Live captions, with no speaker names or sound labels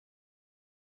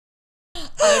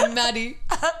I'm Maddie.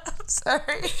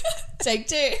 Sorry. Take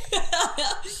two.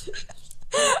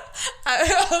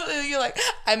 You're like,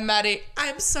 I'm Maddie.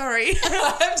 I'm sorry.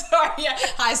 I'm sorry. Yeah.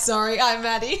 Hi, sorry. I'm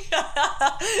Maddie.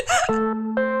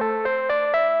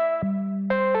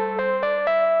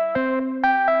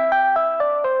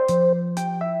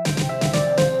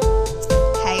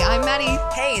 Hey, I'm Maddie.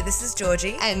 Hey, this is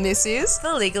Georgie. And this is...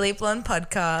 The Legally Blonde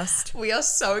podcast. We are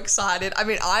so excited. I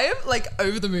mean, I am like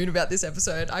over the moon about this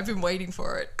episode. I've been waiting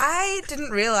for it. I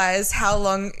didn't realise how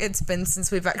long it's been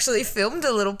since we've actually filmed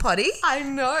a little potty. I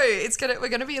know. We're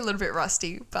gonna be a little bit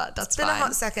rusty, but that's fine. It's been a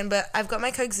hot second, but I've got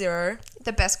my Coke Zero.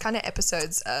 The best kind of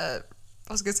episodes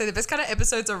I was going to say the best kind of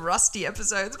episodes are rusty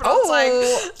episodes, but I was like,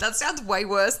 that sounds way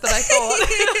worse than I thought.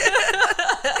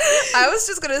 I was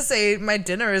just going to say my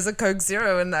dinner is a Coke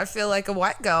Zero and I feel like a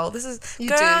white girl. This is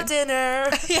girl dinner.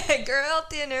 Yeah, girl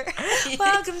dinner.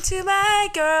 Welcome to my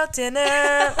girl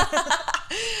dinner.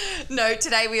 No,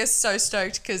 today we are so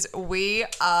stoked because we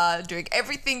are doing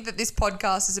everything that this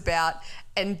podcast is about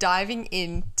and diving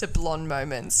into blonde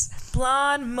moments.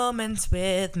 Blonde moments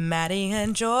with Maddie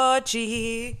and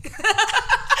Georgie.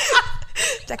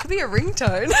 That could be a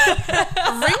ringtone.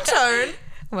 A ringtone?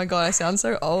 Oh my God, I sound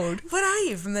so old. What are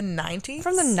you, from the 90s?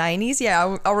 From the 90s,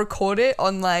 yeah. I'll record it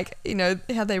on like, you know,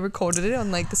 how they recorded it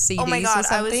on like the CDs or something. Oh my God,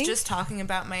 I was just talking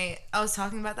about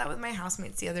that with my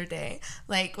housemates the other day.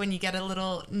 Like when you get a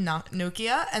little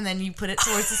Nokia and then you put it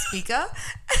towards the speaker.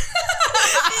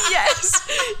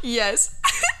 Yes.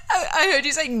 I heard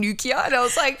you say Nokia and I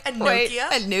was like, a Nokia? Wait,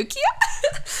 a Nokia?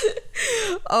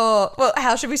 Oh, well,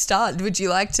 how should we start? Would you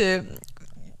like to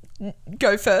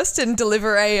go first and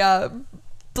deliver a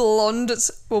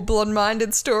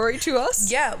blonde-minded story to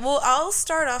us? Yeah, well, I'll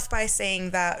start off by saying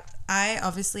that I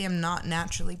obviously am not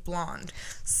naturally blonde.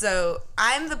 So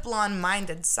I'm the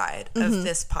blonde-minded side of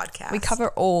this podcast. We cover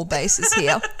all bases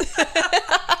here.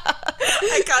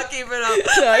 I can't keep it up.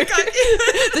 No. I can't keep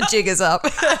it The jig is up.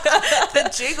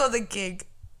 The jig or the gig?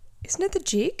 Isn't it the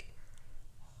jig?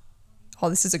 Oh,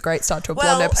 this is a great start to a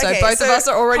blonde episode. Okay, Both of us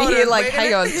are already here like,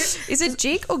 hang on. Is Is it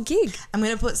jig or gig? I'm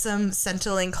going to put some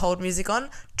Centrelink hold music on.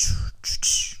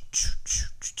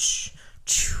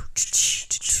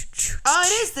 Oh,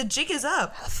 it is. The jig is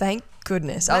up. Thank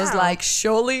goodness. Wow. I was like,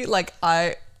 surely, like,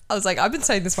 I was like, I've been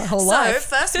saying this my whole So, life.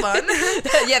 first one.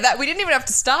 Yeah, that we didn't even have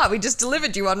to start. We just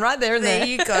delivered you one right there and there. There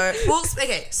you go. Well,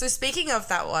 okay, so speaking of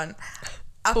that one,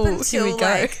 Here we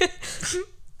go.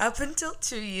 Up until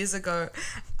 2 years ago,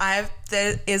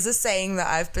 there is a saying that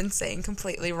I've been saying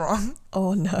completely wrong.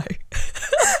 Oh, no.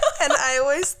 And I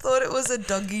always thought it was a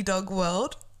doggy dog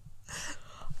world.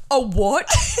 A what?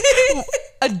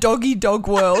 A doggy dog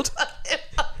world.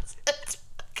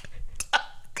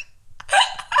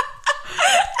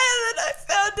 And then I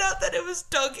found out that it was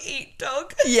dog eat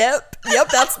dog. Yep,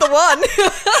 that's the one.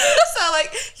 So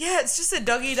like, yeah, it's just a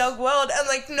doggy dog world, and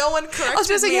like no one corrected me. I was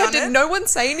going to say, on did it. no one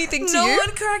say anything to No you?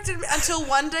 one corrected me until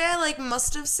one day I like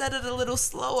must have said it a little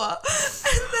slower,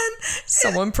 and then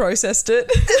Someone processed it.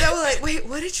 and they were like, "Wait,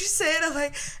 what did you say?" And I'm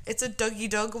like, "It's a doggy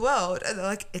dog world," and they're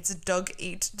like, "It's a dog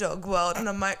eat dog world," and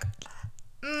I'm like,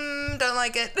 don't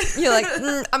like it. You're like,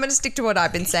 I'm going to stick to what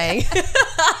I've been saying. You're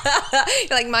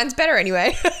like, mine's better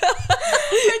anyway.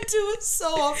 I do it so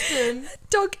often.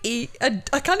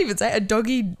 I can't even say a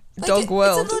doggy Like dog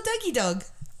world. It's a little doggy dog.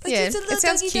 Like, Yeah, it's a little it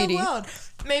sounds doggy cutie. dog world.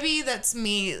 Maybe that's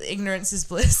me. Ignorance is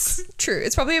bliss. True.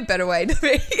 It's probably a better way to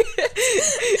be.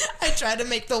 I try to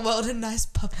make the world a nice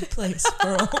puppy place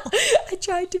for all. I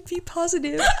tried to be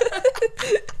positive.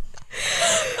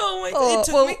 Oh my God. Oh, It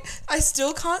took well- me. I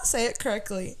still can't say it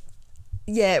correctly.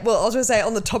 Yeah, well, I was going to say,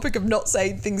 on the topic of not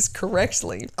saying things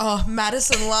correctly, Oh,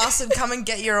 Madison Larson, come and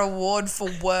get your award for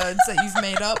words that you've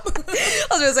made up. I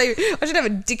was going to say, I should have a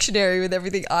dictionary with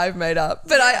everything I've made up.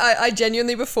 But I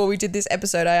genuinely, before we did this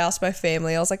episode, I asked my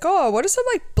family, I was like, oh, what are some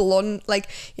like blonde, like,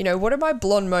 you know, what are my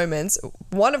blonde moments?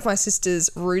 One of my sisters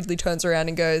rudely turns around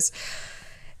and goes,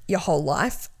 your whole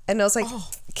life. And I was like,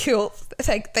 cool,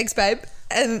 thanks, babe.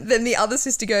 And then the other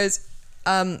sister goes,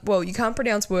 well, you can't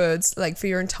pronounce words like for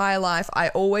your entire life. I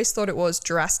always thought it was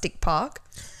Jurassic Park.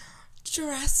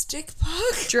 Jurassic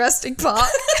Park? Jurassic Park.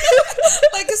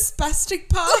 Like a spastic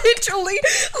park?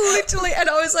 literally. And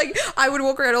I was like, I would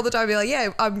walk around all the time and be like, yeah,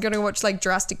 I'm going to watch like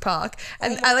Jurassic Park.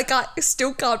 And I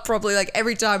still can't probably like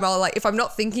every time I'll like, if I'm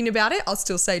not thinking about it, I'll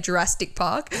still say Jurassic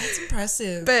Park. That's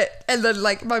impressive. And then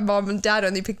like my mom and dad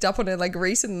only picked up on it like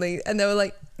recently and they were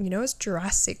like, you know, it's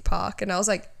Jurassic Park. And I was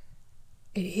like,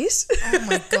 it is? Oh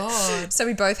my God. So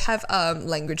we both have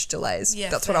language delays. Yeah,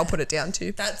 That's fair. what I'll put it down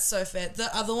to. That's so fair. The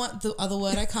other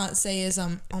word I can't say is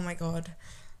oh my God,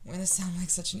 I'm gonna sound like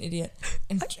such an idiot.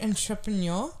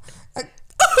 Entrepreneur.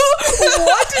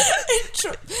 What?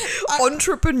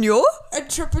 Entrepreneur?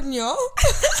 Entrepreneur?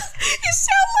 You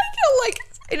sound like you're like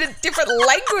in a different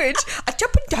language. I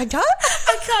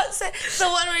can't say the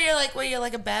one where you're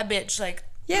like a bad bitch, like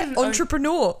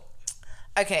entrepreneur.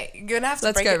 Okay, you're gonna have to.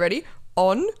 Let's go. Ready?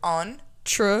 On.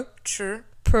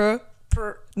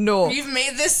 No. You've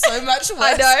made this so much worse.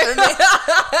 I know. For me.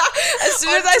 As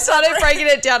soon as I started breaking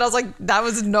it down, I was like, that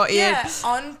was not yeah, it.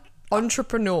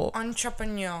 Entrepreneur. It's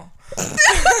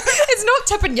not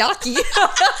teppanyaki.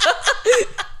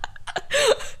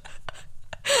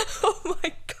 Oh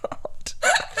my God.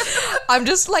 I'm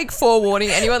just like forewarning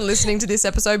anyone listening to this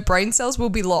episode, brain cells will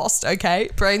be lost, okay?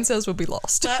 Brain cells will be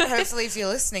lost. But hopefully if you're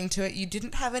listening to it, you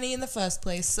didn't have any in the first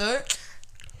place, so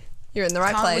you're in the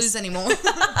right place. Can't lose anymore.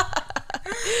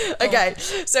 Okay,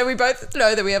 so we both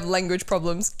know that we have language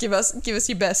problems. Give us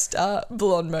your best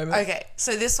blonde moment. Okay,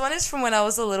 so this one is from when I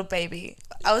was a little baby.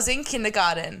 I was in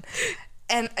kindergarten.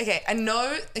 And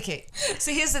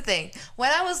so here's the thing.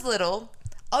 When I was little,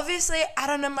 obviously I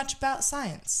don't know much about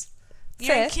science.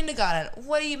 You're in kindergarten.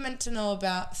 What are you meant to know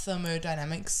about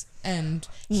thermodynamics and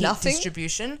heat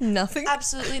distribution? Nothing.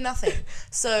 Absolutely nothing.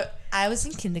 So I was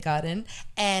in kindergarten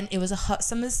and it was a hot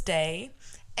summer's day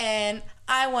and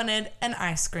I wanted an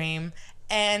ice cream,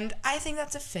 and I think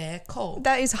that's a fair call.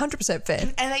 That is 100%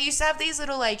 fair. And they used to have these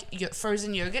little like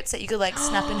frozen yogurts that you could like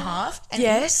snap in half. And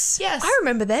yes. Yes. I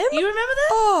remember them. You remember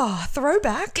them? Oh,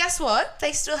 throwback. Guess what?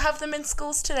 They still have them in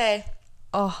schools today.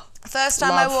 Oh, first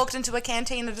time I walked into a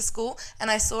canteen at a school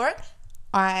and I saw it,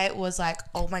 I was like,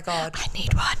 oh my God. I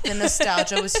need one. The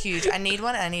nostalgia was huge. I need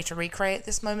one and I need to recreate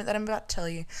this moment that I'm about to tell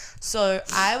you. So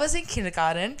I was in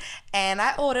kindergarten and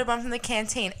I ordered one from the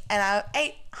canteen and I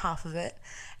ate half of it.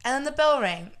 And then the bell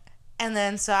rang. And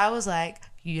then so I was like,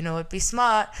 you know, it'd be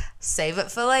smart. Save it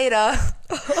for later.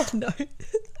 Oh, no.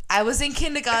 I was in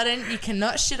kindergarten. You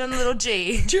cannot shit on little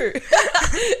G. True.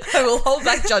 I will hold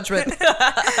back judgment.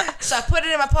 So I put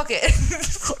it in my pocket.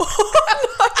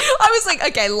 I was like,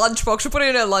 okay, lunchbox. We'll put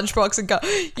it in a lunchbox and go.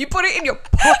 You put it in your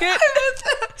pocket? I had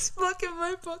the lunchbox in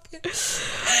my pocket.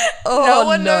 Oh, no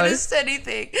one noticed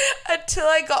anything until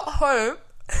I got home.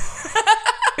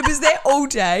 It was there all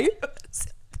day.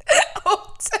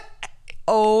 All day.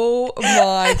 Oh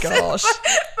my gosh.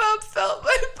 Mum felt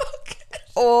my pocket.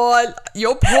 Oh,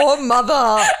 your poor mother.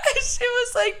 And she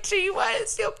was like, gee, why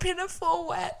is your pinafore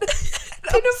wet?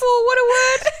 Pinafore, what a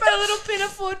word. My little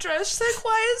pinafore dress. She's like,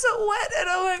 why is it wet? And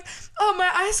I'm like, oh, my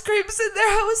ice cream's in there.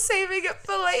 I was saving it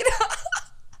for later.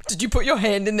 Did you put your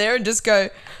hand in there and just go,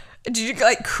 did you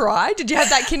like cry? Did you have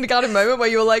that kindergarten moment where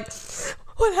you were like,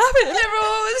 what happened?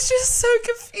 Everyone was just so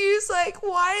confused. Like,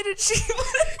 why did she put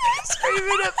ice cream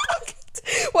in her pocket?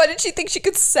 Why did she think she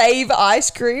could save ice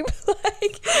cream?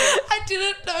 Like, I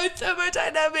didn't know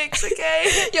thermodynamics,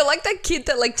 okay? You're like that kid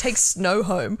that like takes snow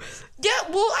home. Yeah,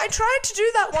 well, I tried to do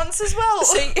that once as well.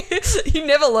 See, you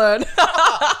never learn.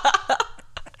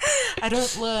 I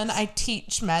don't learn, I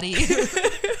teach, Maddie.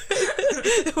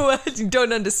 What? You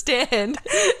don't understand.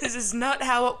 This is not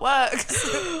how it works.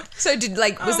 So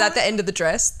was that the end of the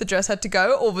dress? The dress had to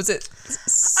go, or was it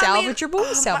salvageable?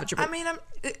 Salvageable.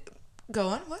 Go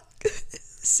on, what?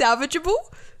 Salvageable?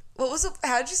 What was it?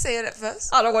 How'd you say it at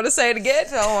first? I don't want to say it again.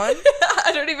 Go on.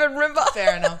 I don't even remember.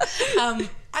 Fair enough.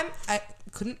 I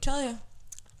couldn't tell you.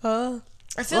 I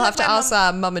feel we'll have to ask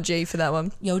Mama G for that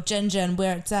one. Yo, Jen,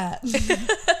 where it's at?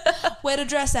 Where the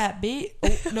dress at, B?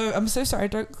 Oh, no, I'm so sorry.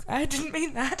 I didn't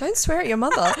mean that. Don't swear at your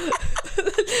mother.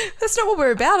 That's not what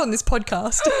we're about on this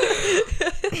podcast.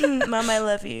 Mom, I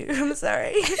love you. I'm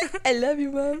sorry. I love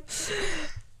you, Mom.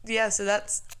 Yeah, so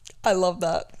that's... I love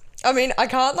that. I mean, I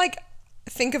can't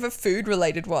think of a food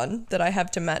related one that I have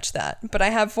to match that, but I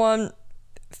have one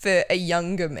for a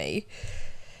younger me.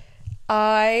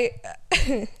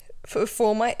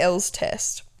 For my L's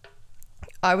test,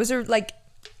 I was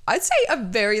I'd say a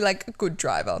very good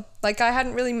driver. I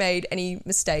hadn't really made any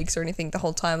mistakes or anything the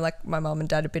whole time. My mum and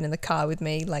dad had been in the car with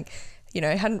me,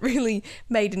 hadn't really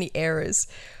made any errors.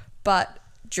 But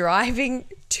driving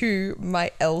to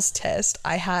my L's test,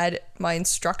 I had my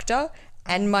instructor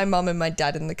and my mum and my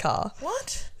dad in the car.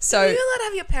 What? So are you allowed to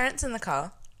have your parents in the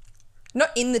car?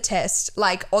 Not in the test,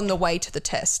 on the way to the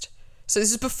test. So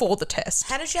this is before the test.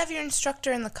 How did you have your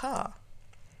instructor in the car?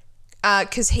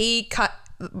 Because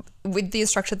with the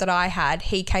instructor that I had,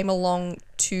 he came along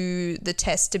to the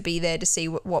test to be there to see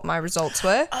what my results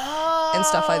were and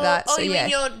stuff like that. Oh, so, you yeah.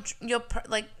 mean your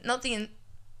not the...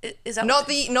 Is that not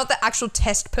the actual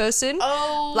test person?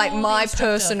 Oh, my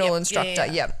personal instructor.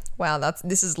 Yeah. Yeah. Wow,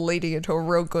 this is leading into a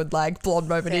real good blonde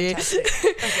moment Fantastic.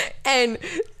 here. Okay. And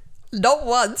not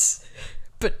once,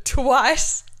 but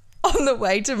twice, on the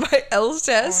way to my L's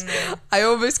test, I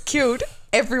almost killed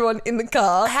everyone in the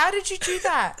car. How did you do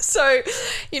that? So,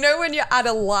 you know when you're at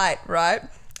a light, right?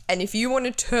 And if you want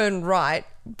to turn right,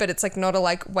 but it's like not a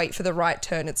like wait for the right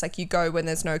turn, it's like you go when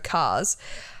there's no cars.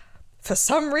 For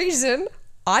some reason,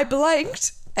 I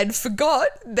blanked and forgot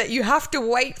that you have to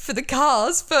wait for the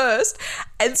cars first.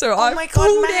 And so I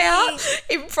pulled out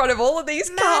in front of all of these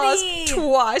cars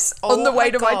twice on the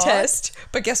way to my test.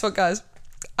 But guess what, guys?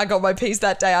 I got my P's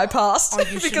that day. I passed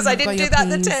because I didn't do that in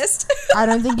the test. I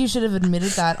don't think you should have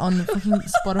admitted that on fucking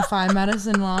Spotify,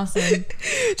 Madison Larson.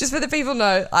 Just for the people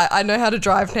know, I know how to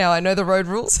drive now. I know the road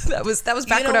rules. That was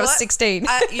back when I was 16.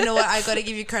 You know what? I got to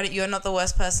give you credit. You're not the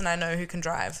worst person I know who can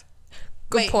drive.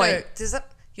 Good point. No,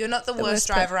 you're not the worst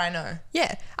driver I know.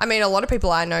 Yeah. I mean, a lot of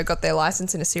people I know got their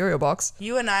license in a cereal box.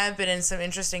 You and I have been in some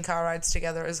interesting car rides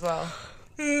together as well.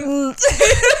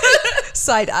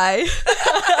 Side A.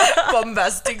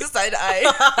 Bombastic side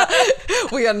A.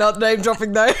 We are not name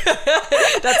dropping though.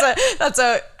 That's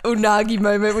a unagi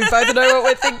moment. We both know what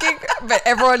we're thinking, but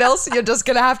everyone else, you're just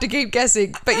gonna have to keep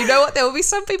guessing. But you know what? There will be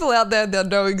some people out there that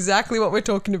know exactly what we're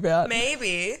talking about.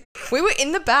 Maybe. We were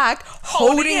in the back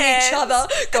holding each other,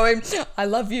 going, "I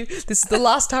love you. This is the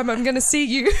last time I'm gonna see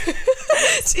you."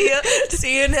 See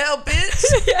you now, bitch.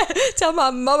 Yeah, tell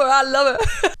my mother I love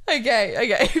her.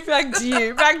 Okay, back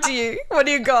to you. What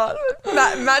do you got?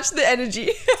 Match the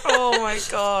energy. Oh my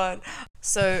god.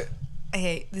 So,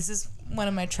 okay, this is one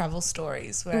of my travel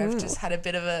stories where I've just had a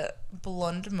bit of a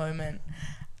blonde moment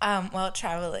while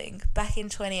traveling back in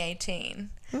 2018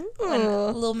 when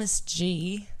little Miss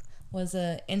G was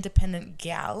a independent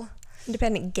gal.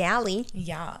 Independent galley.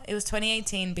 Yeah, it was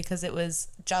 2018 because it was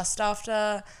just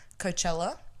after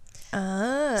Coachella.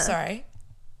 Sorry,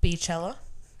 Beachella.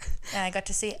 And I got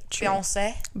to see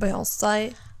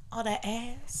Beyonce. All that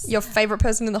ass. Your favorite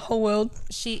person in the whole world.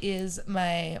 She is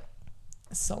my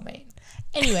soulmate.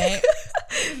 Anyway,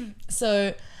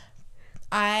 so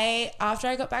after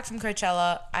I got back from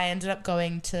Coachella, I ended up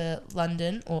going to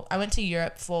London, or I went to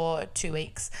Europe for 2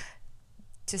 weeks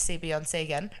to see Beyonce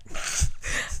again.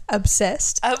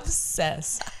 Obsessed.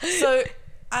 So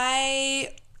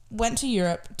I went to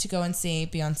Europe to go and see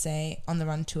Beyonce on the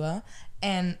Run tour,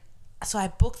 and so I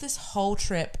booked this whole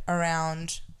trip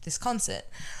around this concert,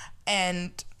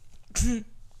 and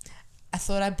I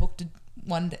thought I booked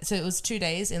one day. So it was 2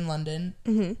 days in London.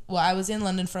 Mm-hmm. Well, I was in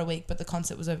London for a week, but the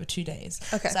concert was over 2 days.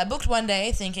 Okay. So I booked one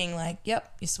day thinking like,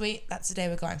 yep, you're sweet. That's the day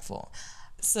we're going for.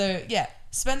 So yeah,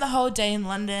 spent the whole day in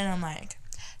London. I'm like,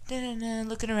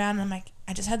 looking around. And I'm like,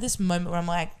 I just had this moment where I'm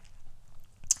like,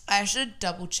 I should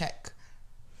double check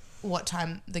what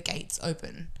time the gates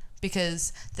open,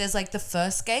 because there's like the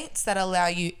first gates that allow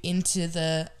you into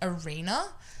the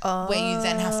arena where you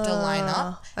then have to line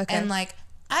up. Okay. And like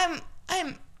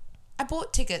I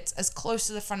bought tickets as close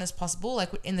to the front as possible,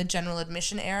 like in the general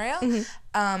admission area.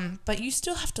 Mm-hmm. But you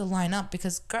still have to line up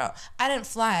because, girl, I didn't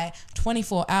fly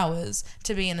 24 hours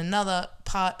to be in another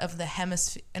part of the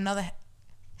hemisphere, another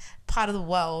part of the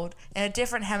world, in a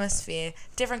different hemisphere,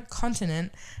 different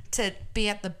continent, to be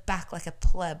at the back like a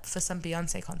pleb for some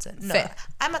Beyonce concert. No, fair.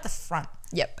 I'm at the front.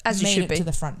 Yep, as you should be. Made it to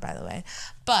the front, by the way.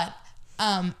 But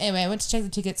anyway, I went to check the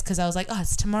tickets because I was like, oh,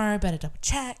 it's tomorrow, better double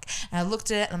check. And I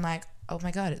looked at it and I'm like, oh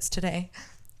my God, it's today.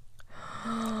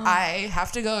 I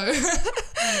have to go.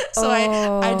 So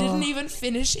I didn't even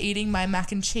finish eating my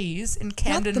mac and cheese in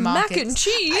Camden Market. Mac and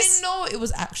cheese? I know, it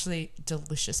was actually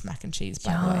delicious mac and cheese,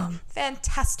 by the way.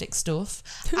 Fantastic stuff.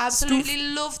 Absolutely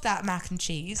love that mac and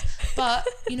cheese. But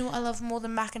you know what I love more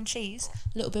than mac and cheese?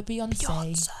 A little bit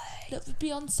Beyonce. A little bit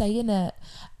Beyonce in it.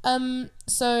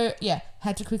 So yeah,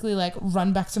 had to quickly like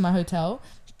run back to my hotel,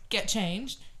 get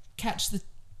changed, catch the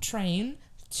train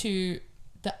to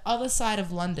the other side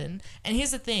of London. And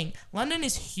here's the thing, London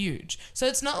is huge. So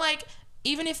it's not like,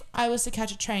 even if I was to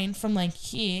catch a train from like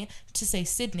here to say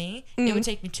Sydney, it would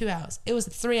take me 2 hours. It was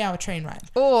a 3-hour train ride.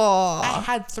 Oh. I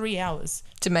had 3 hours.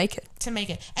 To make it.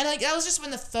 And like, that was just when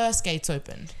the first gates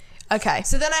opened. Okay.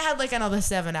 So then I had like another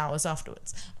 7 hours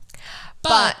afterwards.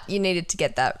 But you needed to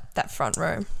get that front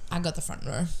row. I got the front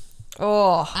row.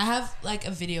 Oh. I have like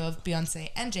a video of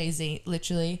Beyonce and Jay-Z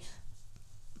literally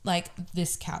like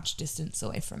this couch distance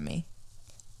away from me.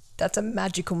 That's a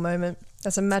magical moment.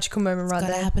 That's a magical moment right there.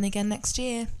 It's gotta happen again next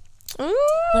year. Ooh.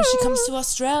 When she comes to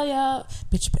Australia.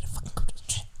 Bitch, you better fucking go to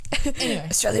Australia. Anyway.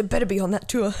 Australia better be on that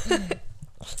tour.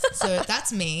 So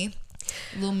that's me.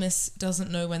 Little Miss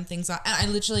doesn't know when things are. And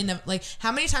I literally never, like,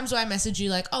 how many times do I message you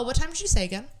like, oh, what time did you say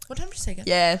again? What time did you say again?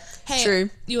 Yeah, hey, true.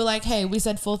 You were like, hey, we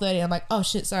said 4:30. I'm like, oh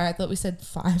shit, sorry, I thought we said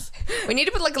 5. We need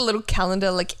to put like a little calendar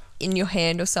like in your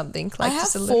hand or something. Like I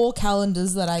have just 4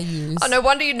 calendars that I use. Oh, no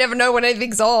wonder you never know when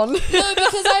anything's on. No,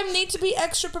 because I need to be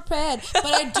extra prepared.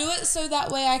 But I do it so that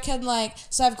way I can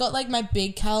so I've got like my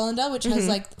big calendar, which has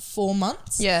like 4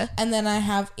 months. Yeah. And then I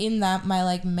have in that my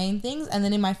like main things. And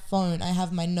then in my phone, I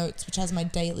have my notes, which has my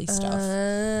daily stuff.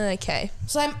 Okay.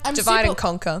 So I'm Divide super, and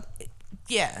conquer.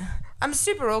 Yeah. I'm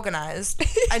super organized.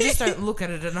 I just don't look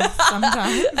at it enough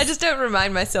sometimes. I just don't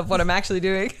remind myself what I'm actually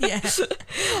doing. Yeah.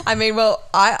 I mean, well,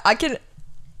 I can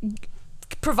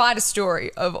provide a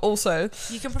story of also.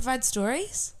 You can provide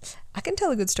stories? I can tell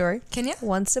a good story. Can you?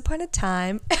 Once upon a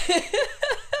time.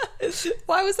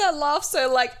 Why was that laugh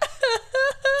so like?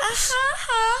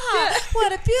 Yeah.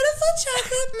 What a beautiful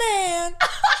chocolate man.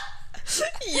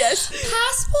 Yes.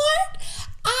 passport,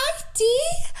 ID.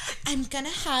 I'm gonna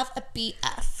have a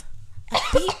BF. A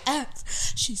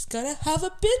BF. She's gonna have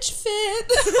a bitch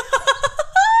fit.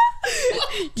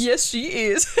 Yes, she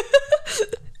is.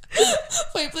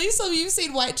 Wait, please tell me you've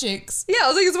seen White Chicks. Yeah, I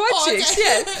was like, it's white chicks. Okay.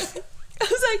 Yeah. I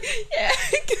was like, yeah,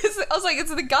 because I was like,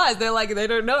 it's the guys. They're like, they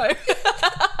don't know.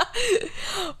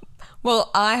 Well,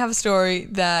 I have a story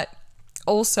that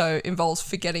also involves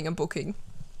forgetting a booking.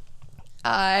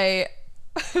 I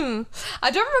don't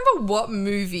remember what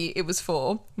movie it was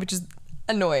for, which is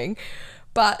annoying,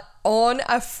 but on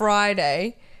a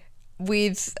Friday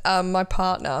with my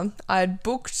partner, I had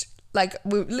booked, like,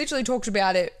 we literally talked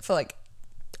about it for like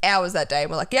hours that day,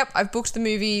 and we're like, yep, I've booked the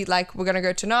movie, like, we're gonna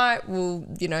go tonight, we'll,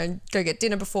 you know, go get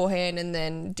dinner beforehand and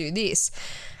then do this,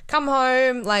 come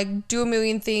home, like, do a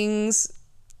million things.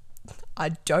 I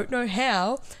don't know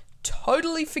how,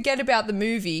 totally forget about the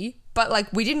movie, but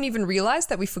like we didn't even realize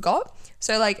that we forgot.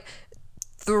 So like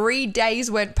 3 days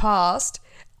went past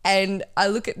and I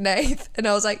look at Nath and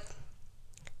I was like,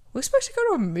 we're supposed to go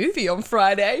to a movie on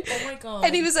Friday. Oh my God.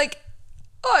 And he was like,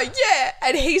 oh yeah.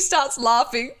 And he starts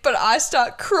laughing, but I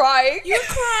start crying. You're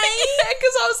crying? Yeah,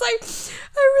 because I was like,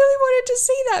 I really wanted to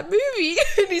see that movie.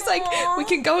 And he's like, we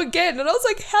can go again. And I was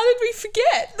like, how did we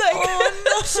forget? Like, Oh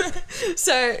no.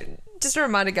 So just a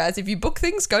reminder, guys, if you book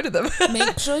things, go to them.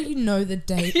 Make sure you know the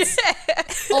dates. Yeah.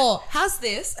 Oh, how's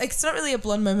this? Like, it's not really a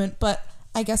blonde moment, but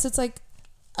I guess it's like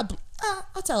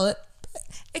I'll tell it.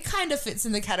 It kind of fits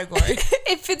in the category.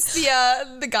 It fits the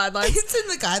guidelines. It's in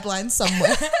the guidelines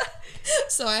somewhere.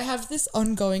 So I have this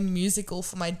ongoing musical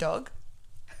for my dog.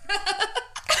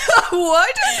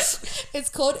 What? It's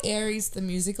called Aries the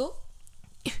Musical.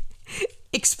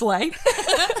 Explain.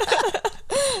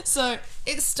 So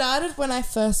it started when I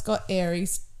first got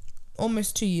Aries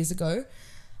almost 2 years ago.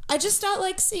 I just start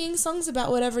like singing songs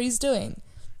about whatever he's doing.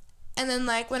 And then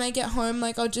like when I get home,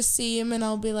 like I'll just see him and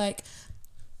I'll be like,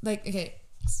 okay,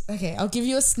 I'll give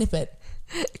you a snippet.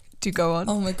 Do go on.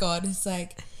 Oh my God, it's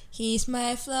like, he's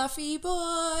my fluffy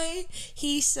boy.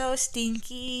 He's so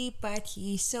stinky, but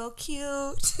he's so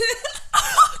cute.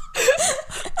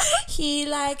 He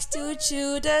likes to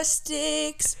chew the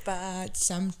sticks, but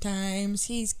sometimes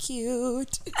he's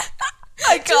cute.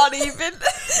 I can't even.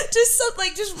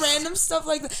 Just random stuff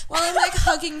like that while I'm like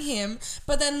hugging him,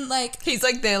 but then like He's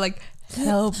like there like,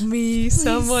 help me,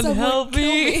 someone help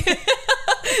me.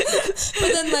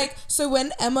 But then like, so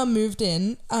when Emma moved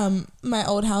in, my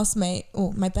old housemate,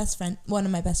 or my best friend, one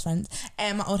of my best friends,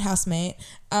 and my old housemate,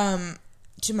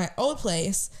 to my old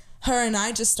place, her and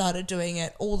I just started doing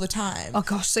it all the time. Oh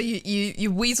gosh, so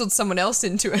you weaseled someone else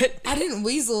into it. I didn't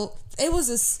weasel. It was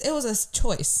a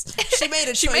choice. She made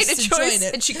a She choice made a to choice join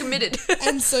it. and she committed.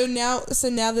 And so now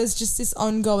there's just this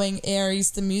ongoing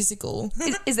Aries the musical.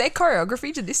 Is there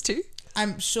choreography to this too?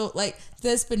 I'm sure, like,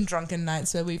 there's been drunken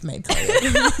nights where we've made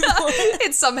choreography.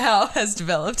 It somehow has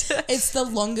developed. It's the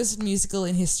longest musical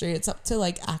in history. It's up to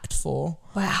like Act 4.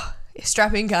 Wow.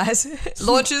 Strap in, guys.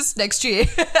 Launches next year.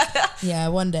 Yeah,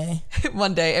 one day.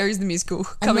 One day, Aries the Musical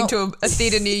coming to a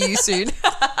theatre near you soon.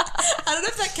 I don't know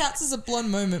if that counts as a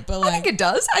blonde moment, but I like, think it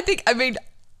does.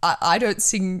 I don't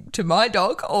sing to my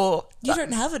dog or... you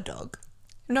don't have a dog.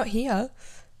 Not here.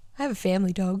 I have a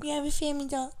family dog. We have a family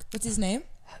dog. What's his name?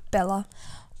 Bella.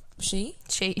 She?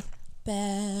 She.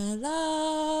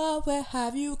 Bella, where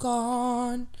have you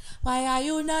gone? Why are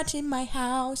you not in my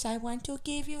house? I want to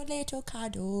give you little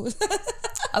cuddles.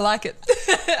 I like it.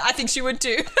 I think she would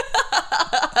too.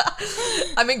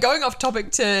 I mean, going off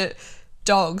topic to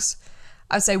dogs,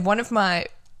 I'd say one of my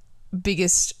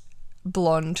biggest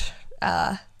blonde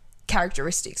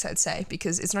characteristics, I'd say,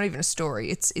 because it's not even a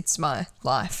story, it's my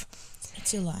life.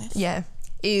 It's your life. Yeah.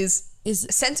 Is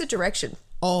sense of direction.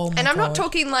 Oh my And I'm not God.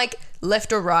 talking like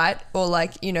left or right or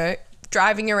like, you know,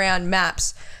 driving around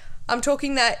maps. I'm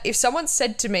talking that if someone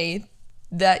said to me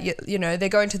that, you know, they're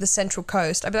going to the Central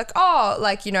Coast, I'd be like, oh,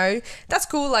 like, you know, that's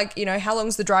cool. Like, you know, how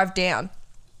long's the drive down?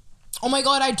 Oh my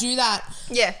God, I do that.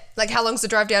 Yeah, like how long's the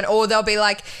drive down? Or they'll be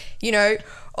like, you know,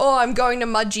 oh, I'm going to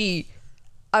Mudgee.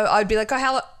 I'd be like, oh,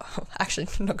 how... Actually,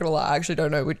 I'm not going to lie, I actually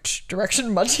don't know which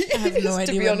direction Mudgee is. I have no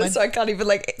idea to be honest, so I can't even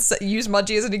like use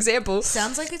Mudgee as an example.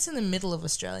 Sounds like it's in the middle of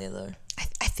Australia though.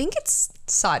 I think it's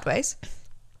sideways.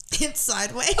 It's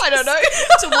sideways? I don't know.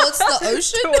 Towards the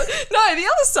ocean? No, the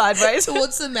other sideways.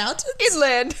 Towards the mountains?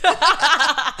 Inland.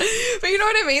 But you know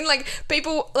what I mean? Like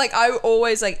people, like I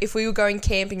always like if we were going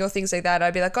camping or things like that,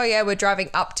 I'd be like, oh yeah, we're driving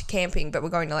up to camping, but we're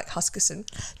going to like Huskisson.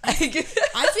 I feel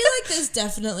like there's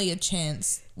definitely a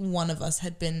chance one of us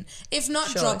had been, if not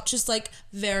dropped, just like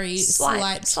very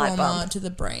slight trauma bump to the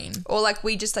brain. Or like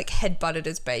we just like headbutted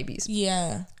as babies.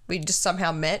 Yeah. We just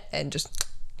somehow met and just...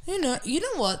 You know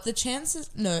what? The chances...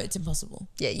 No, it's impossible.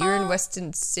 Yeah, you're in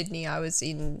Western Sydney. I was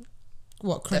in...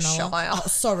 What, the Cronulla? Shire. Oh,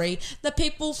 sorry. The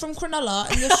people from Cronulla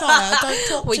in the Shire don't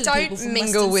talk we to the people don't from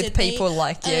mingle Western with Sydney. people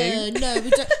like you. No,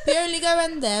 we don't. We only go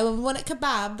in there when we want a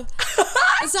kebab.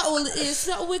 Is that all it is? Is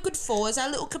that all we're good for? Is our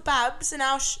little kebabs and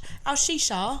our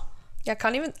shisha? Yeah,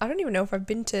 I don't even know if I've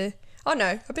been to... Oh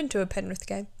no, I've been to a Penrith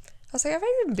game. I was like, have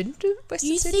I even been to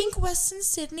Western Sydney? You think Western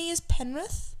Sydney is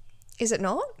Penrith? Is it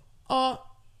not? Oh...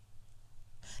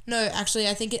 No, actually,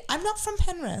 I think I'm not from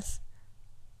Penrith.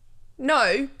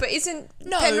 No, but isn't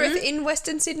Penrith in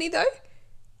Western Sydney though?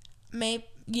 Maybe,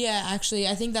 yeah, actually,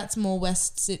 I think that's more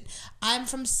West Sydney. I'm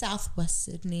from Southwest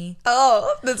Sydney.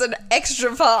 Oh, there's an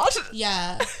extra part.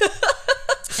 Yeah.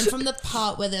 And from the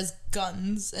part where there's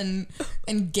guns and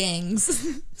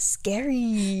gangs.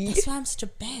 Scary. That's why I'm such a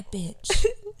bad bitch.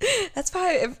 That's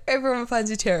why everyone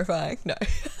finds you terrifying. No.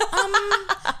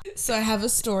 So I have a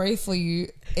story for you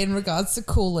in regards to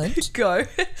coolant. Go.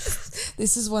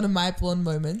 This is one of my blonde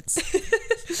moments.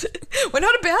 We're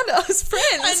not about us,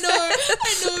 friends.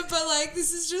 I know, but like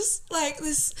this is just like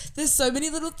this. There's so many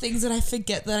little things that I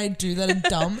forget that I do that are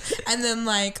dumb, and then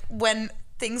like when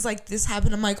things like this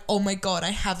happen, I'm like, oh my God,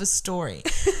 I have a story.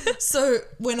 So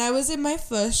when I was in my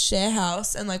first share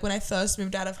house and like when I first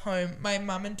moved out of home, my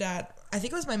mum and dad, I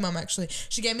think it was my mum actually,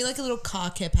 she gave me like a little car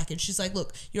care package. She's like,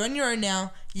 look, you're on your own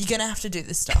now. You're going to have to do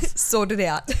this stuff. Sort it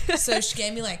out. So she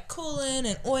gave me like coolant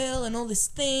and oil and all these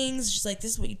things. She's like,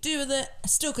 this is what you do with it. I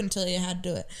still couldn't tell you how to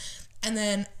do it. And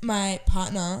then my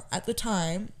partner at the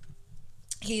time,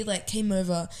 he like came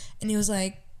over and he was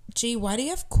like, gee, why do you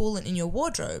have coolant in your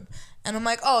wardrobe? And I'm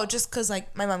like, oh, just because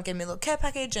like my mum gave me a little care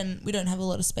package and we don't have a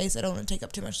lot of space. I don't want to take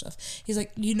up too much stuff. He's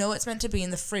like, you know it's meant to be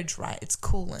in the fridge, right? It's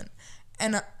coolant.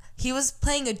 And he was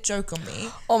playing a joke on me.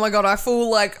 Oh my God, I full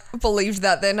like believed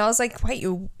that then. I was like, wait,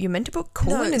 you're meant to put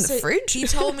coolant in the fridge? He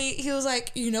told me, he was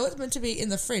like, you know it's meant to be in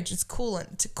the fridge. It's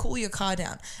coolant to cool your car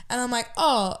down. And I'm like,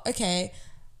 oh, okay.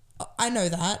 I know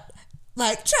that.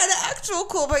 Like trying to act all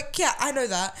cool, but yeah, I know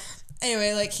that.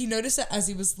 Anyway, like he noticed it as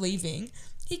he was leaving.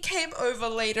 He came over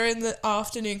later in the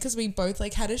afternoon because we both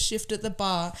like had a shift at the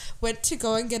bar, went to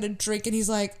go and get a drink, and he's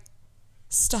like,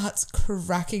 starts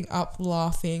cracking up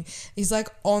laughing. He's like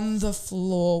on the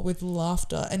floor with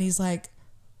laughter, and he's like,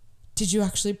 did you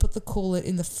actually put the coolant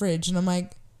in the fridge? And I'm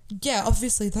like, yeah,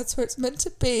 obviously that's where it's meant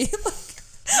to be.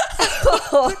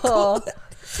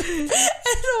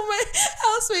 And all my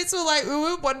housemates were like, we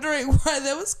were wondering why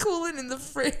there was coolant in the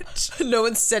fridge. No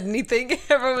one said anything.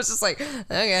 Everyone was just like,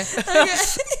 okay.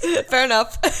 Fair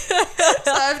enough.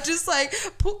 So I've just like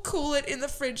put coolant in the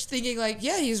fridge thinking like,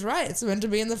 yeah, he's right. It's meant to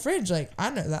be in the fridge. Like, I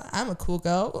know that. I'm a cool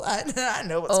girl. I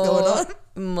know what's going on.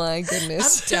 My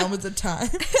goodness. I'm down with the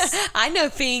times. I know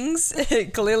things.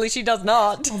 Clearly she does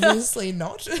not. Obviously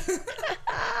not.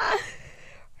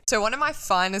 So one of my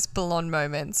finest blonde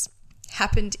moments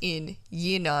happened in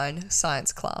year 9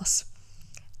 science class,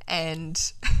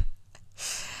 and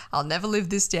I'll never live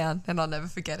this down and I'll never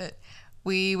forget it.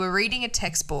 We were reading a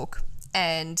textbook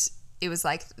and it was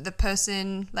like the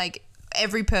person, like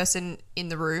every person in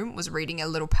the room was reading a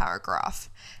little paragraph,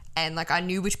 and like I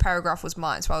knew which paragraph was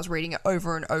mine, so I was reading it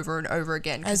over and over and over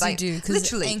again. As you do, because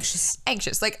literally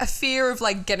anxious, like a fear of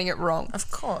like getting it wrong. Of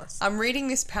course. I'm reading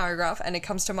this paragraph and it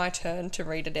comes to my turn to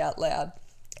read it out loud,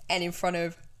 and in front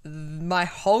of my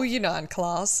whole year 9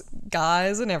 class,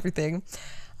 guys and everything,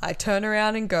 I turn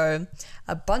around and go,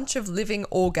 a bunch of living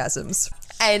orgasms,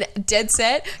 and dead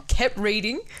set kept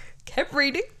reading,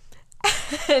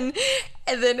 and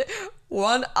then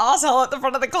one asshole at the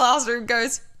front of the classroom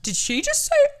goes, did she just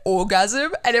say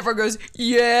orgasm? And everyone goes,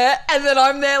 yeah. And then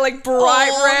I'm there like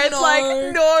bright red, no.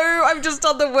 like, no, I've just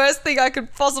done the worst thing I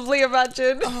could possibly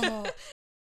imagine. Oh.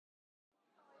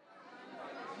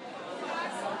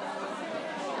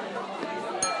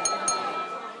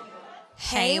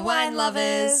 Hey, wine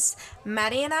lovers!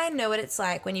 Maddie and I know what it's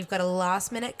like when you've got a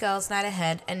last-minute girls' night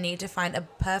ahead and need to find a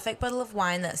perfect bottle of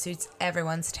wine that suits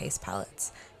everyone's taste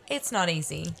palates. It's not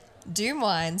easy. Doom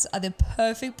wines are the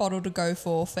perfect bottle to go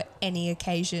for any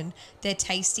occasion. They're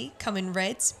tasty, come in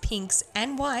reds, pinks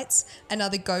and whites, and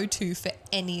are the go-to for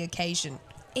any occasion.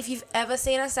 If you've ever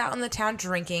seen us out on the town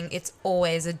drinking, it's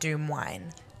always a Doom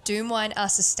wine. Doom wine are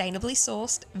sustainably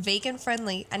sourced, vegan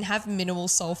friendly, and have minimal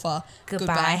sulfur.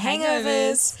 Goodbye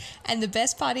hangovers. And the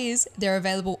best part is they're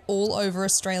available all over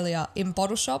Australia in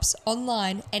bottle shops,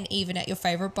 online, and even at your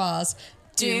favourite bars.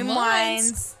 Doom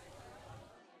wines.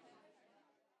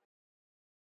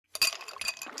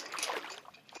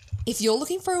 If you're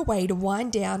looking for a way to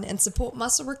wind down and support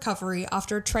muscle recovery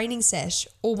after a training sesh,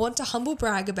 or want to humble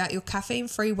brag about your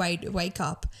caffeine-free way to wake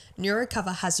up,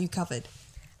 NeuroCover has you covered.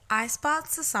 Ice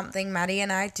baths are something Maddie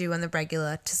and I do on the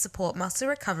regular to support muscle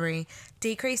recovery,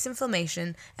 decrease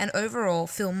inflammation, and overall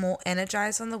feel more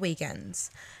energized on the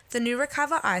weekends. The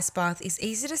NeuroCover ice bath is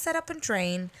easy to set up and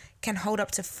drain, can hold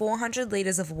up to 400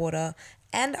 litres of water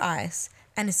and ice,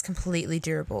 and is completely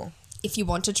durable. If you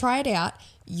want to try it out,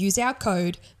 use our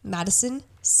code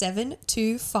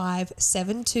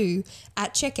Madison72572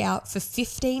 at checkout for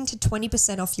 15 to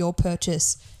 20% off your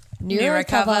purchase.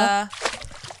 NeuroCover.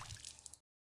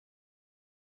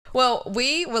 Well,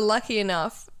 we were lucky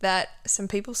enough that some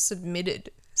people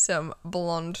submitted some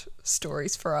blonde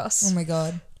stories for us. Oh my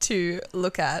God. To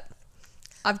look at.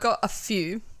 I've got a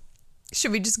few.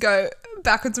 Should we just go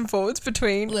backwards and forwards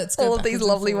between all of these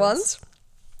lovely ones?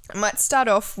 I might start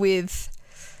off with,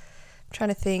 I'm trying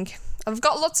to think. I've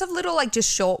got lots of little like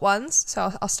just short ones.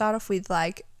 So I'll start off with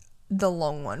like the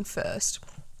long one first.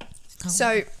 Oh.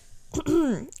 So.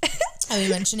 Are we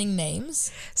mentioning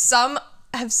names? Some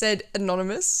have said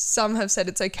anonymous. Some have said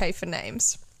it's okay for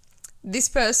names. This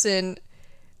person,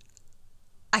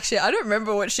 actually, I don't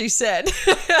remember what she said.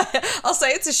 I'll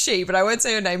say it's a she, but I won't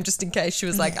say her name just in case she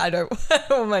was like, I don't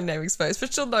want my name exposed,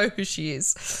 but she'll know who she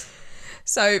is.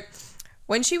 So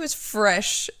when she was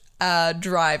fresh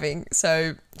driving,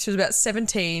 so she was about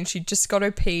 17, she just got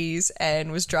her P's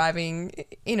and was driving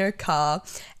in her car,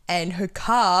 and her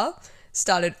car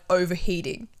started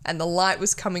overheating and the light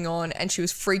was coming on and she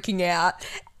was freaking out,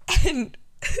 and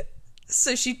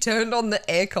so she turned on the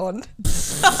aircon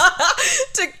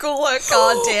to cool her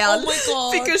car down. Oh my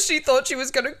God. Because she thought she was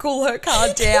going to cool her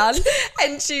car down,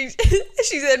 and she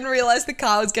then realised the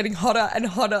car was getting hotter and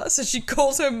hotter, so she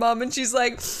calls her mum and she's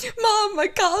like, Mum, my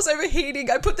car's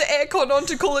overheating, I put the aircon on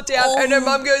to cool it down. And her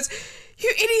mum goes, you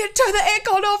idiot, turn the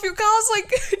aircon off, your car's like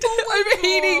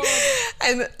overheating.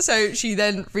 And so she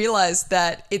then realised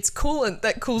that it's coolant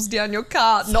that cools down your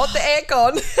car, not the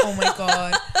aircon. Oh my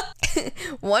God.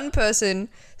 One person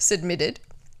submitted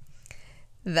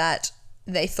that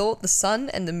they thought the sun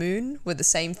and the moon were the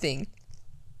same thing.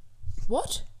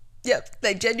 What? Yep,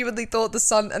 they genuinely thought the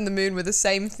sun and the moon were the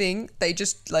same thing. They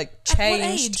just like changed. At what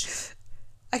age?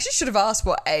 I actually should have asked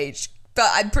what age,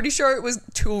 but I'm pretty sure it was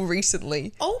till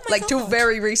recently. Oh my God. Like till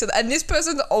very recent. And this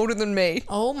person's older than me.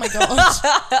 Oh my God.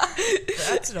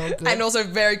 That's not good. And also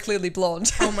very clearly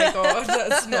blonde. Oh my God,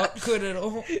 that's not good at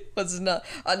all. What's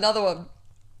another one?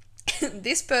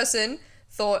 This person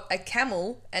thought a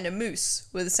camel and a moose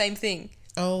were the same thing.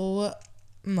 Oh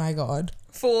my God.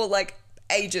 For like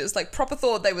ages, like proper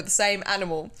thought they were the same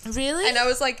animal. Really? And I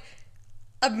was like,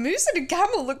 a moose and a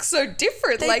camel look so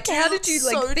different. They like, do how look did you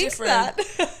like so think different.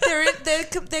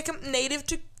 that? they're native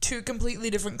to two completely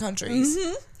different countries.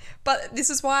 Mm-hmm. But this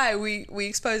is why we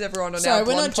expose everyone on Sorry, our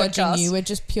we're blonde not podcast. judging you. We're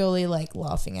just purely like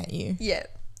laughing at you. Yeah,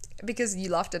 because you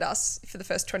laughed at us for the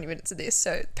first 20 minutes of this,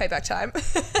 so payback time.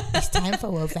 It's time for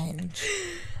revenge.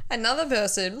 Another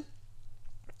person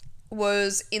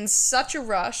was in such a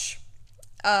rush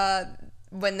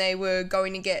when they were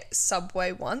going to get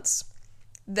Subway once,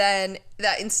 then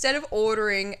that instead of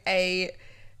ordering a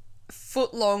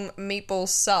foot-long meatball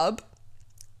sub,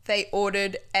 they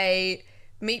ordered a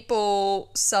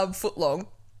meatball sub foot-long.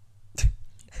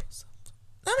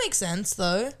 That makes sense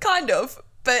though. Kind of.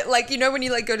 But like, you know when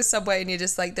you like go to Subway and you're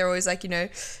just like, they're always like, you know,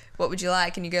 what would you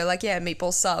like? And you go like, yeah,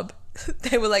 meatball sub.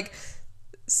 They were like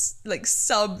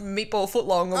sub meatball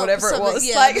footlong or whatever it was.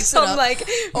 Yeah, like mix some it up. like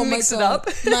Oh my mix it God.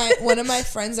 up. One of my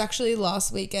friends actually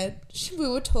last weekend, we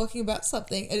were talking about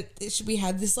something and we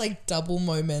had this like double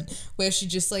moment where she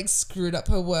just like screwed up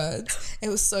her words. It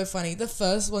was so funny. The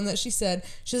first one that she said,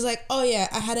 she was like, oh yeah,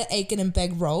 I had an bacon and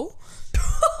egg roll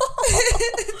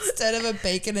instead of a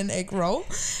bacon and egg roll.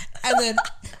 And then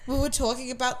we were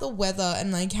talking about the weather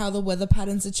and like how the weather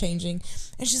patterns are changing.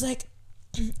 And she's like,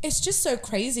 it's just so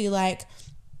crazy. Like,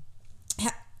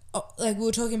 like we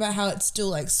were talking about how it's still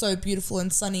like so beautiful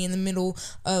and sunny in the middle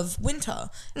of winter.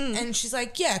 And she's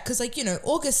like, yeah, because like, you know,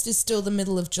 August is still the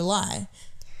middle of July.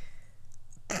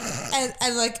 and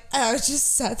like I was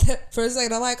just sat there for a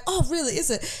second. I'm like, oh really, is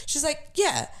it? She's like,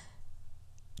 yeah.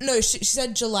 No, she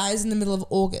said July is in the middle of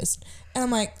August. And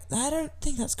I'm like, I don't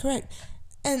think that's correct.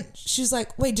 And she was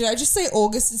like, wait, did I just say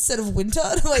August instead of winter?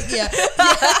 And I'm like, yeah.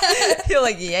 You're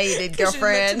like, yeah, you did,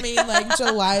 girlfriend. She meant to mean like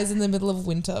July is in the middle of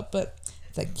winter, but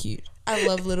they're cute. I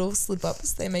love little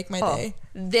slip-ups. They make my day.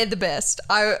 They're the best.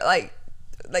 I like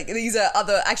these are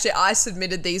other, actually I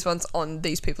submitted these ones on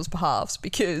these people's behalves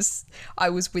because I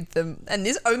was with them, and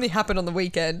this only happened on the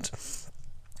weekend.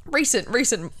 Recent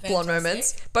blonde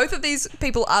moments. Both of these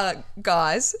people are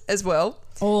guys as well.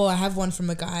 Oh, I have one from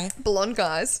a guy. Blonde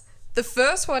guys. The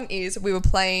first one is, we were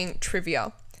playing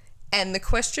trivia, and the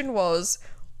question was,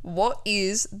 what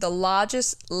is the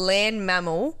largest land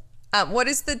mammal?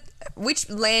 Which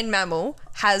land mammal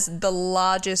has the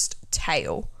largest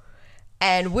tail?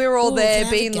 And we're all there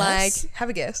being like, have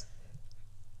a guess.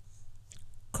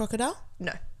 Crocodile?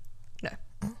 No.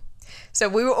 So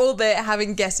we were all there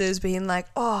having guesses, being like,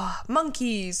 oh,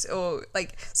 monkeys, or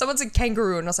like someone said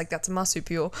kangaroo, and I was like, that's a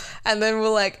marsupial. And then we're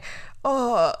like,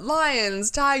 oh,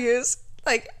 lions, tigers.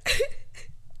 Like,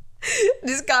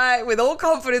 this guy with all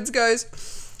confidence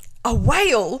goes, a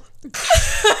whale. And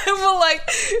we're like,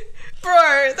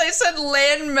 bro, they said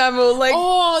land mammal. Like,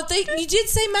 oh, you did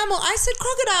say mammal. I said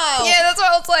crocodile. yeah, that's why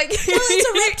I was like, well, it's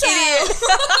a reptile.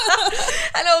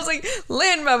 And I was like,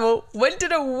 land mammal. When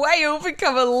did a whale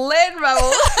become a land mammal?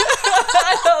 And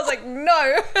I was like,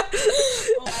 no.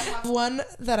 I have one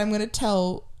that I'm going to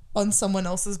tell on someone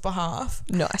else's behalf.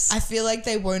 Nice. I feel like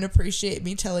they won't appreciate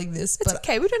me telling this, It's but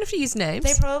okay. We don't have to use names.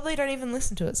 they probably don't even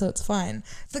listen to it, so it's fine.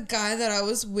 The guy that I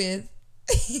was with,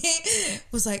 he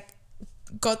was like,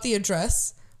 got the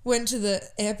address, went to the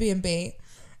Airbnb,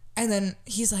 and then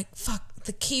he's like, fuck,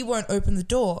 the key won't open the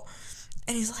door.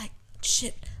 And he's like,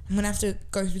 shit, I'm gonna have to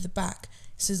go through the back.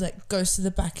 So he's like, goes to the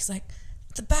back. He's like,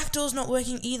 the back door's not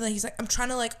working either. He's like, I'm trying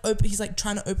to like open, he's like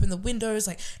trying to open the windows,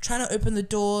 like trying to open the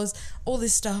doors, all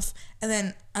this stuff. And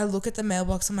then I look at the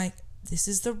mailbox, I'm like, this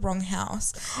is the wrong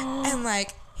house. And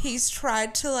like, he's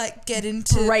tried to like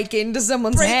break into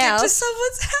someone's house.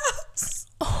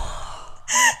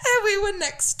 And we were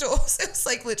next door, so it was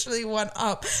like literally one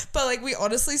up. But like we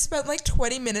honestly spent like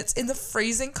 20 minutes in the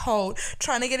freezing cold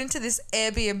trying to get into this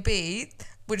Airbnb,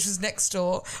 which was next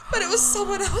door, but it was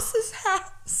someone else's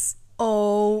house.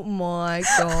 Oh my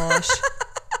gosh.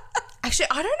 Actually,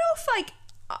 I don't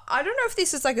know if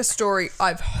this is like a story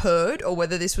I've heard or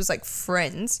whether this was like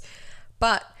friends,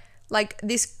 but like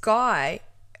this guy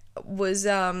was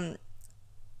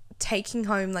taking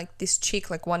home like this chick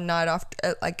like one night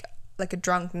after like a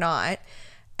drunk night,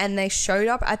 and they showed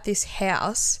up at this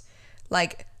house,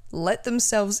 like let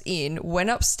themselves in, went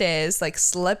upstairs, like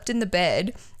slept in the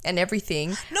bed and everything.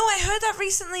 No, I heard that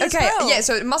recently as well. Yeah,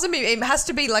 so it has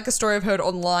to be like a story I've heard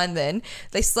online then.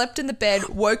 They slept in the bed,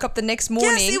 woke up the next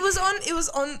morning. Yes, it was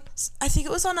on I think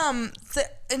it was on the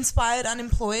Inspired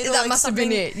Unemployed. That like must have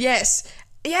been it. Yes,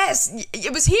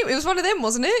 it was him. It was one of them,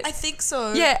 wasn't it? I think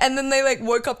so. Yeah, and then they like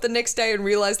woke up the next day and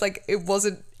realized like it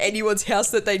wasn't anyone's house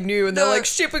that they knew, and they're like,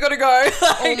 shit, we gotta go. Like,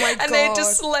 oh my God. And they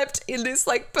just slept in this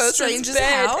like person's stranger's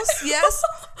bed. house. Yes.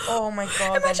 Oh my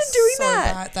God. Imagine doing so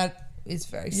that. Bad. That is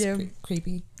very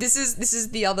creepy. This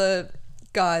is the other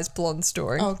guy's blonde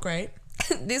story. Oh, great.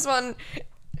 This one,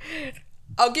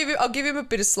 I'll give him a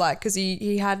bit of slack because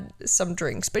he had some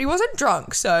drinks, but he wasn't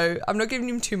drunk, so I'm not giving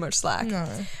him too much slack. No.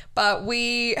 But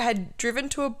we had driven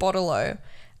to a bottle-o,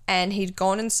 and he'd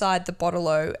gone inside the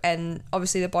bottle-o, and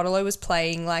obviously the bottle-o was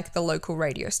playing like the local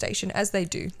radio station, as they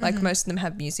do. Like most of them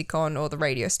have music on or the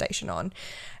radio station on.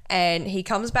 And he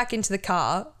comes back into the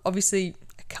car. Obviously,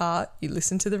 a car, you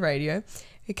listen to the radio.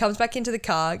 He comes back into the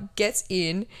car, gets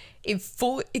in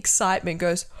full excitement,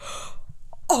 goes,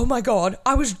 oh my God,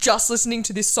 I was just listening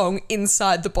to this song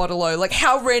inside the bottle-o. Like,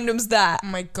 how random's that? Oh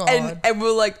my God. And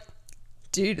we're like,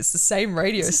 dude, it's the same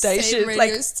radio station. Same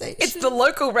radio station. It's the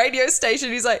local radio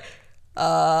station. He's like,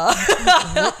 oopsies.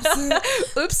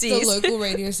 The local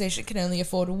radio station can only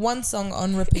afford one song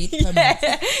on repeat per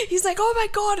month. He's like, oh my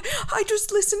God, I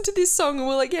just listened to this song. And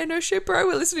we're like, yeah, no shit, bro.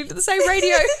 We're listening to the same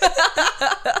radio.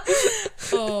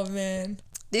 Oh, man.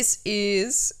 This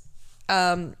is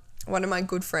one of my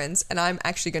good friends, and I'm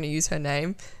actually going to use her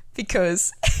name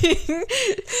because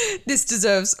this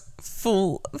deserves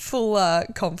full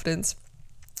confidence.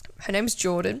 Her name's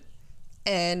Jordan,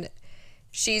 and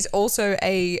she's also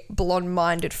a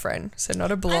blonde-minded friend, so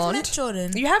not a blonde. I've met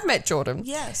Jordan. You have met Jordan?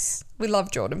 Yes. We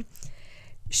love Jordan.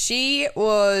 She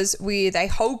was with a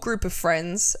whole group of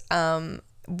friends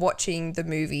watching the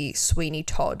movie Sweeney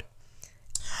Todd.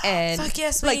 And Fuck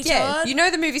yeah, Sweeney Todd. You know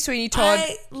the movie Sweeney Todd?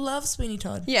 I love Sweeney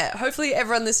Todd. Yeah, hopefully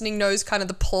everyone listening knows kind of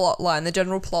the plot line, the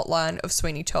general plot line of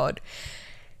Sweeney Todd.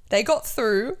 They got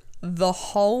through the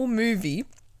whole movie,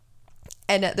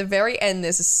 and at the very end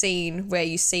there's a scene where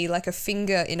you see like a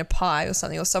finger in a pie or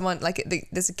something, or someone like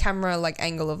there's a camera like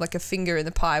angle of like a finger in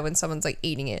the pie when someone's like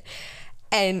eating it,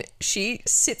 and she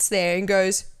sits there and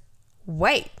goes,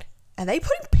 wait, are they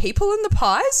putting people in the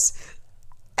pies?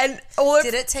 And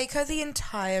did it take her the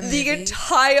entire movie? The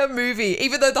entire movie,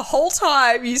 even though the whole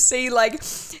time you see like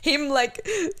him like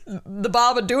the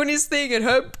barber doing his thing and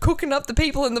her cooking up the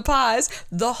people in the pies,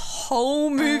 the whole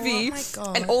movie. Oh my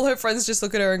God. And all her friends just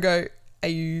look at her and go, are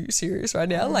you serious right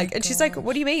now? Like, and she's like,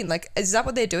 what do you mean? Like, is that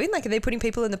what they're doing? Like, are they putting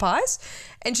people in the pies?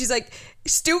 And she's like,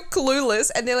 still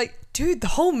clueless. And they're like, dude, the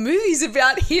whole movie's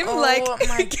about him like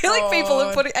killing people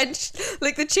and putting, and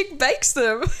like the chick bakes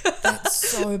them. That's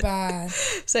so bad.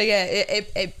 So yeah,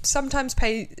 it sometimes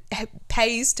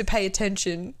pays to pay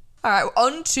attention. All right,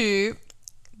 on to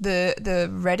the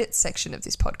Reddit section of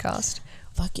this podcast.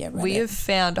 Fuck yeah, Reddit. We have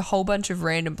found a whole bunch of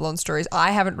random blonde stories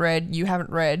I haven't read, you haven't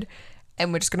read,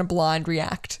 and we're just going to blind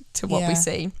react to what we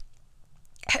see.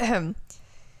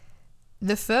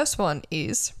 The first one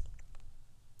is,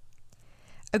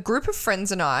 a group of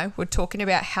friends and I were talking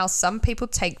about how some people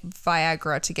take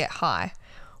Viagra to get high.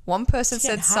 One person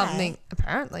said something,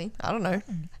 apparently, I don't know.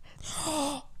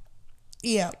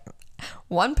 Yeah.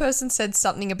 One person said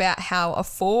something about how a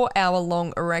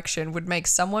 4-hour-long erection would make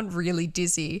someone really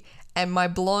dizzy, and my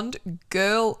blonde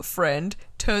girlfriend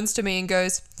turns to me and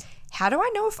goes, how do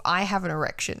I know if I have an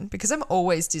erection? Because I'm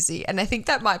always dizzy, and I think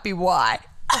that might be why.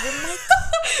 Oh my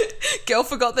God. Girl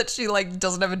forgot that she like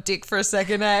doesn't have a dick for a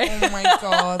second, eh? Oh my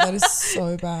God, that is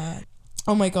so bad.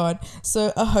 Oh my God.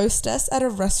 So a hostess at a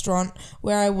restaurant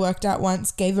where I worked at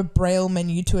once gave a braille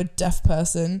menu to a deaf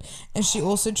person, and she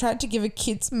also tried to give a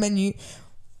kid's menu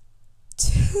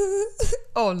to...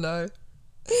 Oh no.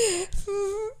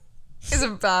 Is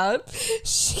it bad?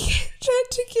 She tried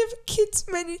to give a kid's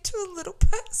menu to a little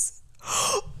person.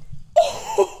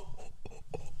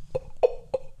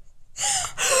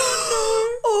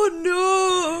 Oh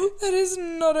no. That is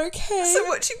not okay. So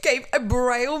what, she gave a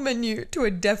braille menu to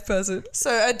a deaf person,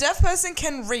 So a deaf person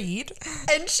can read.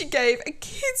 and she gave a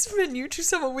kid's menu to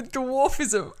someone with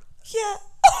dwarfism. Yeah.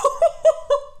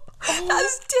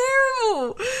 That's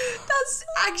terrible. That's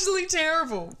actually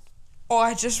terrible. Oh,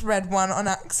 I just read one on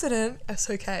accident. That's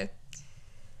okay.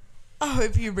 I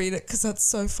hope you read it because that's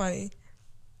so funny.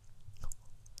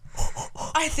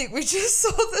 I think we just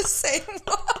saw the same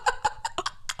one.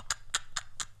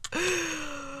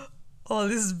 Oh,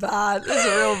 this is bad. This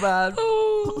is real bad.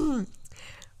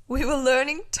 We were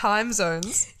learning time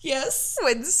zones Yes.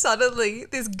 when suddenly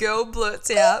this girl blurts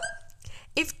out,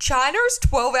 if China is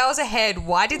 12 hours ahead,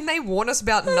 why didn't they warn us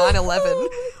about 9/11? Oh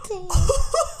my God.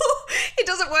 It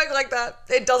doesn't work like that.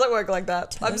 It doesn't work like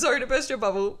that. I'm sorry to burst your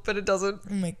bubble, but it doesn't.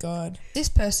 Oh my God. This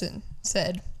person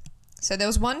said, so there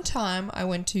was one time I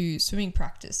went to swimming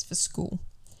practice for school,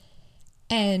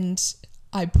 and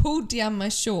I pulled down my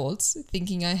shorts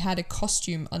thinking I had a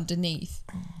costume underneath.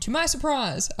 To my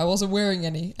surprise, I wasn't wearing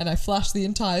any, and I flashed the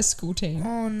entire school team.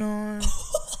 Oh no. Imagine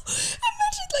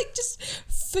like just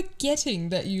forgetting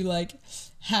that you like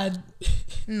had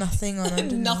Nothing on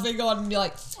underneath. nothing on, and you're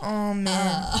like, Oh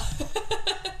man.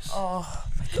 Oh,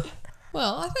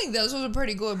 well, I think that was a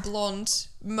pretty good blonde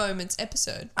moments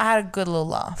episode. I had a good little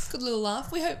laugh. Good little laugh.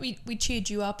 We hope we cheered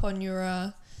you up on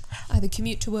your either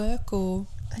commute to work or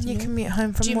And you commute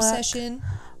home from gym work. session.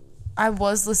 I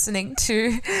was listening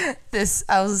to this.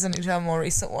 I was listening to a more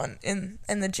recent one in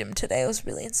the gym today. It was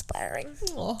really inspiring.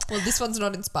 Oh, well, this one's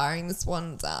not inspiring. This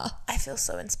one's I feel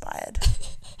so inspired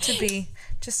to be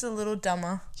just a little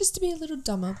dumber. just to be a little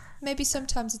dumber. Maybe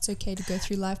sometimes it's okay to go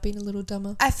through life being a little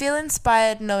dumber. I feel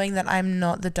inspired knowing that I'm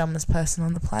not the dumbest person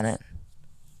on the planet.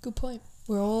 Good point.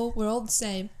 We're all the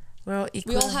same. We're all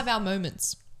equal. We all have our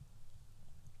moments.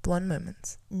 blonde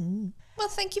moments. Well,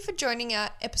 thank you for joining our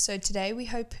episode today. We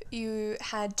hope you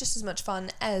had just as much fun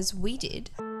as we did.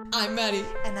 I'm Maddie,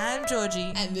 And I'm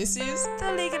Georgie. and this is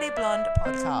The Legally Blonde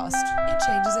podcast. It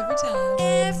Changes Every Time.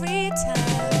 Every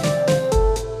time.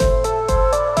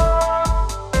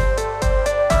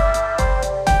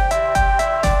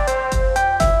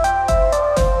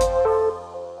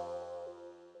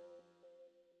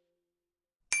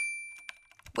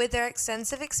 With their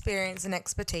extensive experience and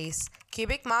expertise,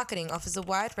 Cubic Marketing offers a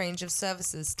wide range of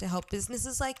services to help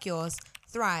businesses like yours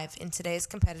thrive in today's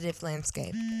competitive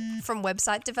landscape. From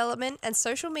website development and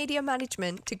social media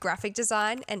management to graphic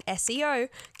design and SEO,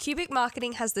 Cubic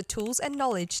Marketing has the tools and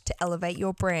knowledge to elevate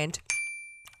your brand.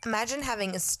 Imagine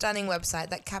having a stunning website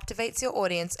that captivates your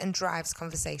audience and drives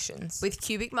conversations. With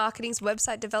Cubic Marketing's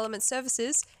website development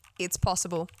services, it's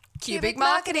possible. Cubic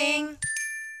Marketing!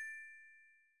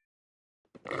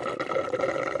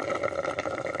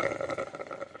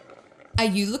 Are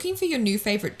you looking for your new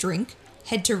favorite drink?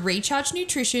 Head to Recharge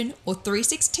Nutrition or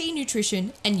 360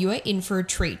 Nutrition and you are in for a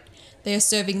treat. They are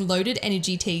serving loaded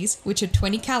energy teas, which are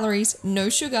 20 calories, no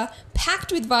sugar,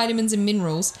 packed with vitamins and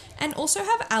minerals, and also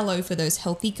have aloe for those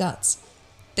healthy guts.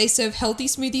 They serve healthy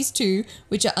smoothies too,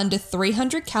 which are under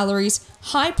 300 calories,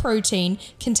 high protein,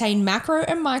 contain macro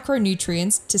and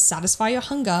micronutrients to satisfy your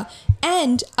hunger,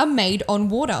 and are made on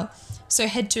water. So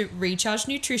head to Recharge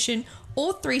Nutrition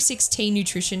or 360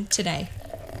 Nutrition today.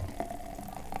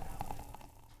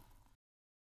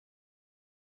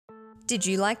 Did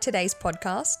you like today's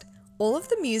podcast? All of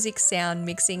the music, sound,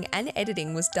 mixing, and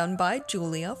editing was done by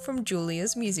Julia from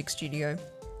Julia's Music Studio.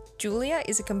 Julia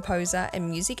is a composer and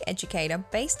music educator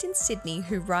based in Sydney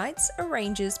who writes,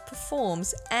 arranges,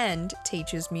 performs, and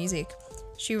teaches music.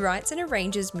 She writes and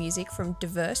arranges music from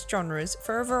diverse genres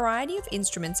for a variety of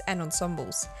instruments and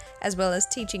ensembles, as well as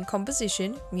teaching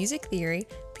composition, music theory,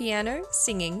 piano,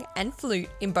 singing, and flute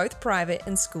in both private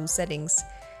and school settings.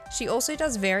 She also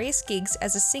does various gigs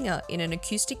as a singer in an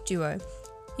acoustic duo.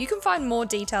 You can find more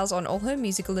details on all her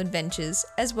musical adventures,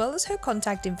 as well as her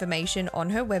contact information on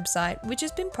her website, which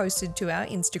has been posted to our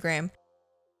Instagram.